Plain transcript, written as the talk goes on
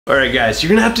Alright guys, you're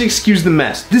gonna have to excuse the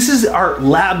mess. This is our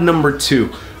lab number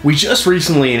 2. We just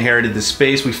recently inherited this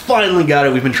space. We finally got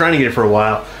it. We've been trying to get it for a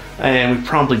while, and we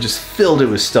promptly just filled it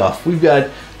with stuff. We've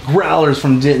got growlers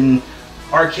from Denton,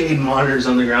 arcade monitors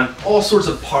on the ground, all sorts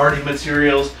of party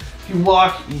materials. If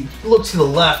you look to the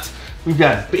left, we've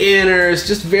got banners,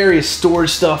 just various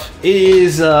storage stuff. It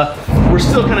is, we're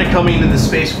still kind of coming into this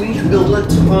space. We need to build a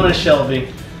ton of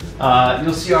shelving.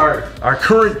 You'll see our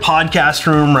current podcast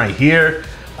room right here.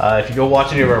 If you go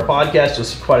watch any of our podcasts, you'll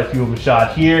see quite a few of them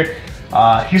shot here.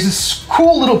 Here's this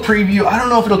cool little preview. I don't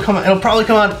know if it'll come out. It'll probably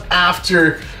come out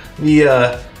after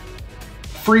the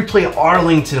Free Play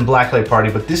Arlington Blacklight party,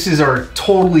 but this is our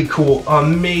totally cool,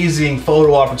 amazing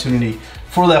photo opportunity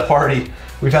for that party.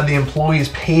 We've had the employees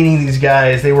painting these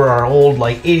guys. They were our old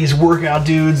like 80s workout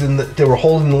dudes, and they were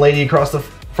holding the lady across the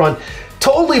front.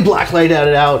 Totally blacklight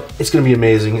added out. It's gonna be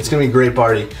amazing. It's gonna be a great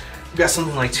party. We've got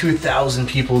something like 2,000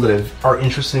 people that are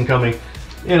interested in coming.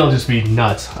 It'll just be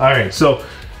nuts. All right, so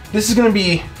this is gonna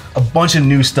be a bunch of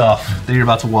new stuff that you're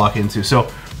about to walk into. So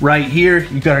right here,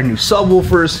 you've got our new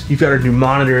subwoofers, you've got our new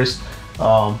monitors.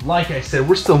 Like I said,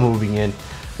 we're still moving in.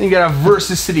 Then you got a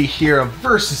Versus City here, a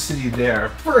Versus City there, a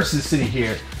Versus City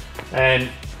here. And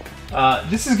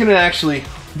this is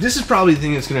probably the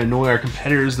thing that's gonna annoy our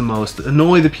competitors the most,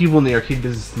 annoy the people in the arcade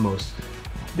business the most.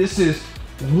 This is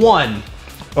one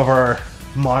of our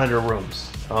monitor rooms.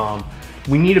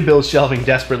 We need to build shelving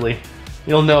desperately.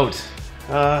 You'll note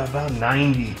about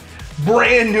 90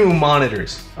 brand new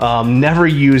monitors, never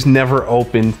used, never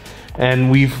opened, and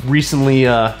we've recently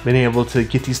been able to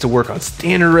get these to work on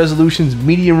standard resolutions,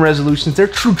 medium resolutions. They're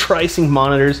true tri-sync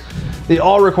monitors. They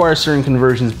all require certain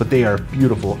conversions, but they are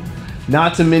beautiful.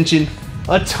 Not to mention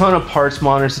a ton of parts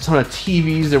monitors, a ton of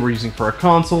TVs that we're using for our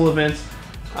console events.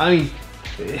 I mean,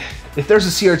 if there's a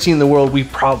CRT in the world, we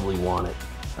probably want it.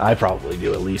 I probably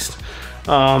do, at least.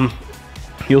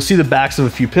 You'll see the backs of a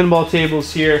few pinball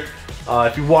tables here.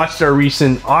 If you watched our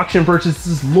recent auction purchase, this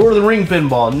is Lord of the Ring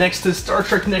pinball, next to Star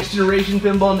Trek Next Generation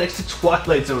pinball, next to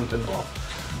Twilight Zone pinball.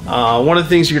 One of the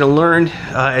things you're gonna learn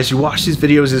as you watch these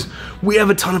videos is we have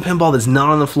a ton of pinball that's not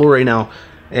on the floor right now.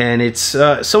 And it's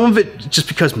some of it just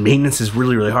because maintenance is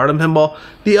really, really hard on pinball.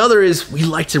 The other is we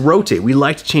like to rotate. We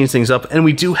like to change things up. And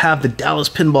we do have the Dallas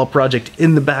Pinball Project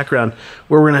in the background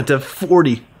where we're gonna have to have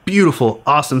 40 beautiful,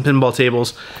 awesome pinball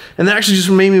tables. And that actually just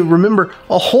made me remember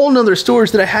a whole nother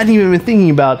storage that I hadn't even been thinking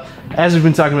about as we've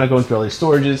been talking about going through all these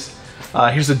storages.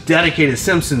 Here's a dedicated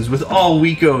Simpsons with all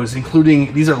Wecos,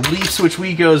 including, these are leaf switch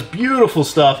Wecos, beautiful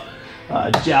stuff.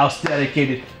 Joust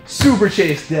dedicated, Super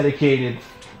Chase dedicated,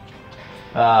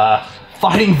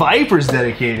 Fighting Vipers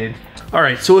dedicated. All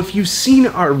right, so if you've seen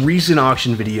our recent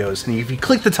auction videos, and if you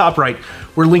click the top right,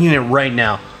 we're linking it right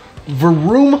now.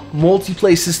 Vroom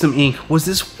Multiplay System Inc. was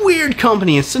this weird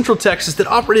company in Central Texas that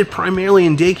operated primarily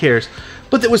in daycares,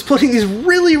 but that was putting these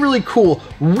really, really cool,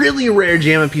 really rare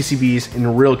JAMA PCBs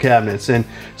in real cabinets. And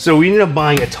so we ended up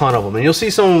buying a ton of them. And you'll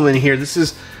see some of them in here. This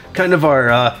is kind of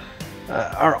our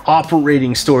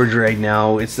operating storage right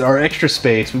now. It's our extra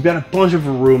space. We've got a bunch of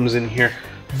rooms in here,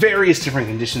 various different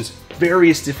conditions,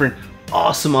 various different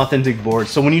awesome authentic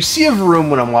boards. So when you see a room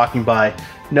when I'm walking by,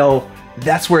 know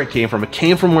that's where it came from. It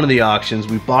came from one of the auctions.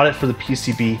 We bought it for the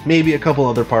PCB, maybe a couple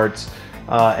other parts,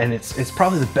 and it's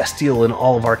probably the best deal in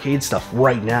all of arcade stuff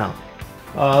right now.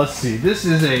 Let's see, this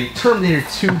is a Terminator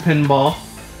 2 pinball,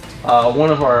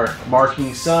 one of our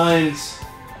marking signs.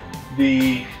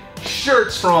 The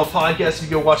shirts from a podcast, if you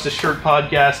go watch the shirt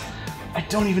podcast, I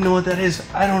don't even know what that is.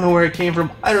 I don't know where it came from.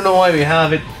 I don't know why we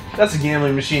have it. That's a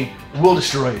gambling machine. We'll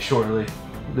destroy it shortly.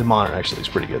 The monitor actually looks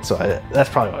pretty good, so that's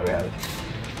probably why we have it.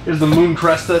 Here's the Moon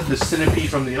Cresta, the Centipede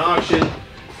from the auction.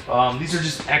 These are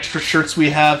just extra shirts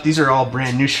we have. These are all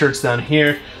brand new shirts down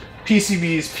here.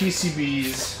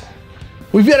 PCBs.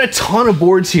 We've got a ton of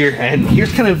boards here, and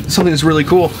here's kind of something that's really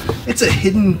cool. It's a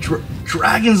hidden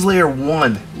Dragon's Lair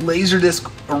 1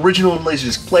 Laserdisc, original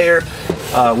Laserdisc player,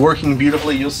 working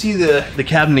beautifully. You'll see the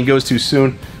cabinet it goes to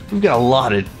soon. We've got a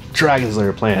lot of Dragon's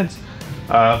Lair plans.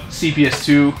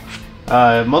 CPS2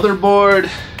 motherboard,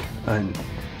 and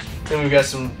then we've got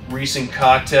some recent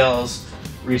cocktails,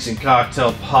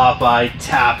 Popeye,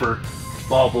 Tapper,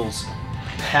 Bubbles,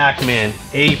 Pac-Man,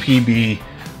 APB.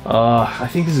 I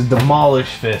think this is Demolish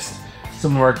Fist.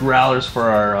 Some of our growlers for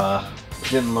our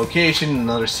Denton location.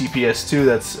 Another CPS2,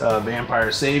 that's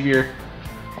Vampire Savior.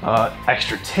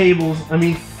 Extra tables. I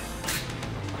mean,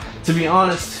 to be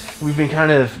honest, we've been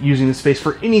kind of using the space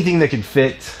for anything that can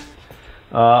fit.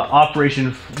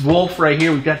 Operation Wolf right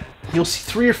here. You'll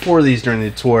see 3 or 4 of these during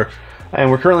the tour. And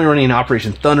we're currently running an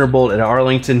Operation Thunderbolt at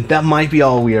Arlington. That might be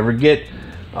all we ever get.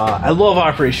 I love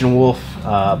Operation Wolf,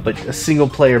 but a single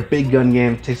player big gun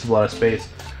game takes up a lot of space.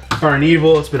 Fire and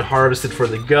Evil, it's been harvested for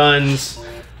the guns.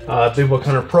 Big Book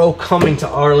Hunter Pro coming to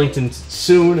Arlington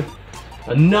soon.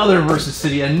 Another Versus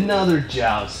City, another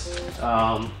Joust.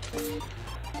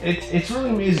 It's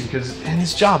really amazing because in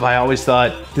this job I always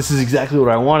thought this is exactly what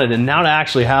I wanted, and now to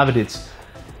actually have it,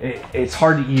 it's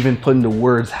hard to even put into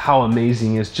words how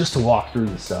amazing it is just to walk through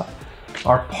this stuff.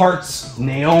 Our parts,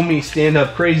 Naomi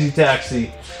stand-up Crazy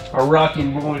Taxi, our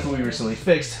rocking boys we recently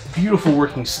fixed, beautiful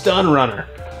working Stun Runner.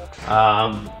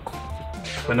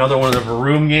 Another one of the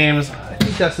Varoom games. I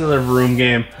think that's another Varoom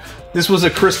game. This was a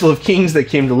Crystal of Kings that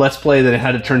came to Let's Play that it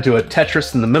had to turn to a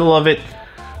Tetris in the middle of it.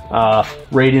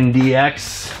 Raiden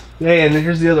DX. Hey, and then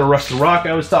here's the other Rusted Rock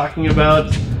I was talking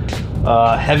about.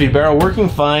 Heavy Barrel working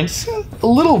fine. It's a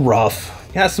little rough.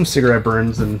 It has some cigarette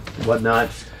burns and whatnot.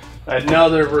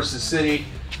 Another Versus City.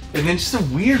 And then just a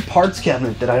weird parts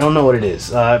cabinet that I don't know what it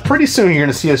is. Pretty soon you're going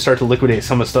to see us start to liquidate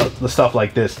some of the stuff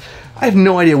like this. I have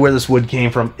no idea where this wood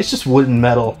came from. It's just wood and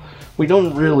metal. We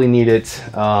don't really need it.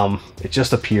 It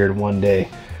just appeared one day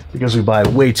because we buy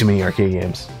way too many arcade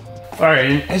games. Alright,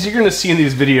 and as you're going to see in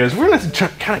these videos, we're going to have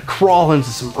to kind of crawl into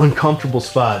some uncomfortable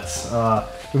spots.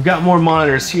 We've got more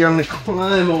monitors here. I'm going to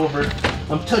climb over.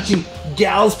 I'm touching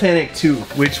Gal's Panic 2,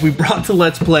 which we brought to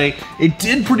Let's Play. It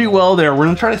did pretty well there. We're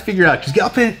going to try to figure out, because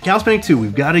Gal's Panic 2,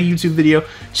 we've got a YouTube video.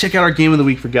 Check out our Game of the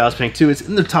Week for Gal's Panic 2. It's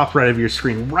in the top right of your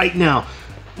screen right now.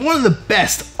 One of the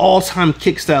best all-time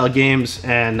kick-style games,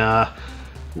 and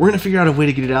we're going to figure out a way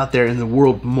to get it out there in the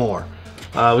world more.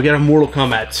 We got a Mortal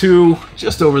Kombat 2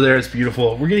 just over there. It's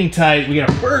beautiful. We're getting tight. We got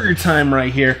a Burger Time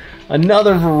right here.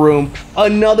 Another Varoom.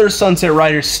 Another Sunset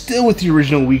Rider, still with the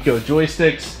original Wico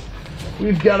joysticks.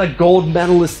 We've got a gold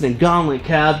medalist and a Gauntlet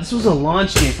Cab. This was a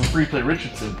launch game for Free Play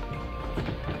Richardson.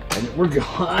 And we're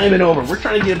climbing over. We're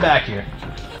trying to get back here.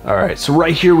 Alright, so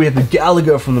right here we have the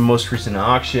Galaga from the most recent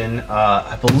auction.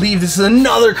 I believe this is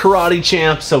another Karate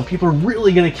Champ, so people are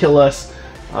really going to kill us.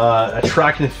 A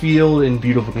track in the field in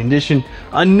beautiful condition.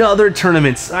 Another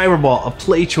tournament, Cyberball, a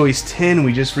Play Choice 10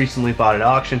 we just recently bought at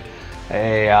auction.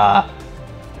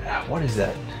 What is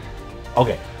that?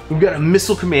 Okay, we've got a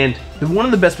Missile Command, one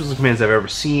of the best Missile Commands I've ever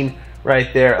seen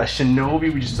right there. A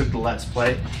Shinobi we just took to Let's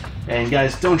Play. And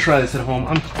guys, don't try this at home.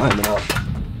 I'm climbing up.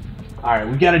 Alright,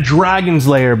 we've got a Dragon's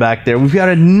Lair back there. We've got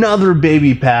another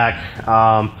baby pack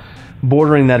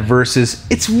bordering that Versus.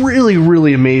 It's really,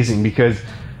 really amazing because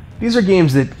these are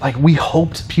games that we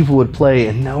hoped people would play,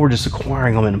 and now we're just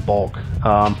acquiring them in bulk.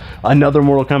 Another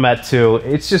Mortal Kombat 2.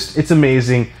 It's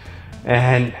amazing.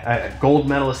 And a gold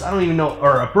medalist, I don't even know,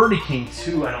 or a Birdie King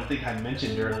 2, I don't think I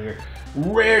mentioned earlier.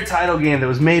 Rare title game that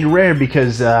was made rare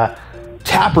because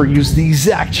Tapper used the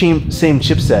exact same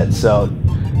chipset. So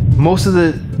most of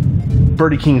the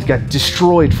Birdie Kings got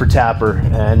destroyed for Tapper,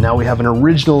 and now we have an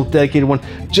original dedicated one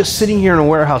just sitting here in a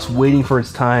warehouse waiting for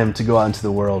its time to go out into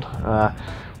the world.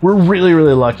 We're really,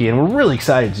 really lucky, and we're really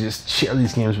excited to just share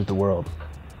these games with the world.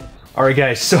 Alright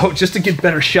guys, so just to get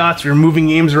better shots, we're moving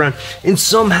games around, and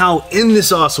somehow in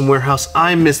this awesome warehouse,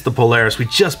 I missed the Polaris. We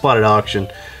just bought at auction,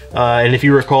 and if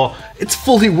you recall, it's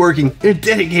fully working, a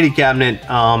dedicated cabinet.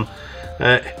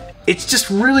 It's just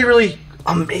really, really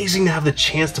amazing to have the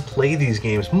chance to play these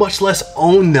games, much less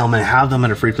own them and have them at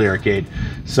a free play arcade.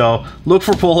 So look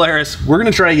for Polaris. We're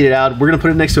gonna try to get it out. We're gonna put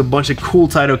it next to a bunch of cool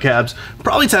title cabs,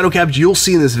 probably title cabs you'll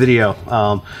see in this video.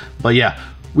 But yeah,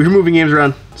 we're moving games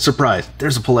around. Surprise,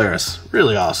 there's a Polaris.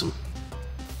 Really awesome.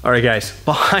 All right guys,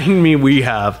 behind me we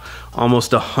have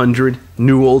almost 100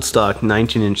 new old stock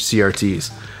 19-inch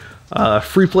CRTs.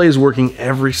 Free Play is working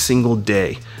every single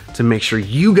day to make sure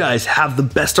you guys have the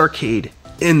best arcade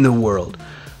in the world.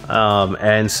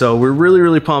 And so we're really,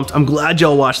 really pumped. I'm glad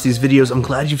y'all watched these videos. I'm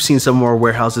glad you've seen some of our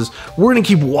warehouses. We're gonna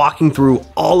keep walking through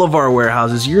all of our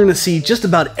warehouses. You're gonna see just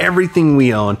about everything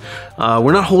we own.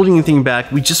 We're not holding anything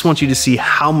back. We just want you to see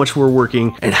how much we're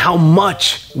working and how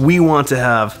much we want to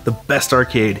have the best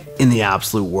arcade in the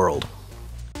absolute world.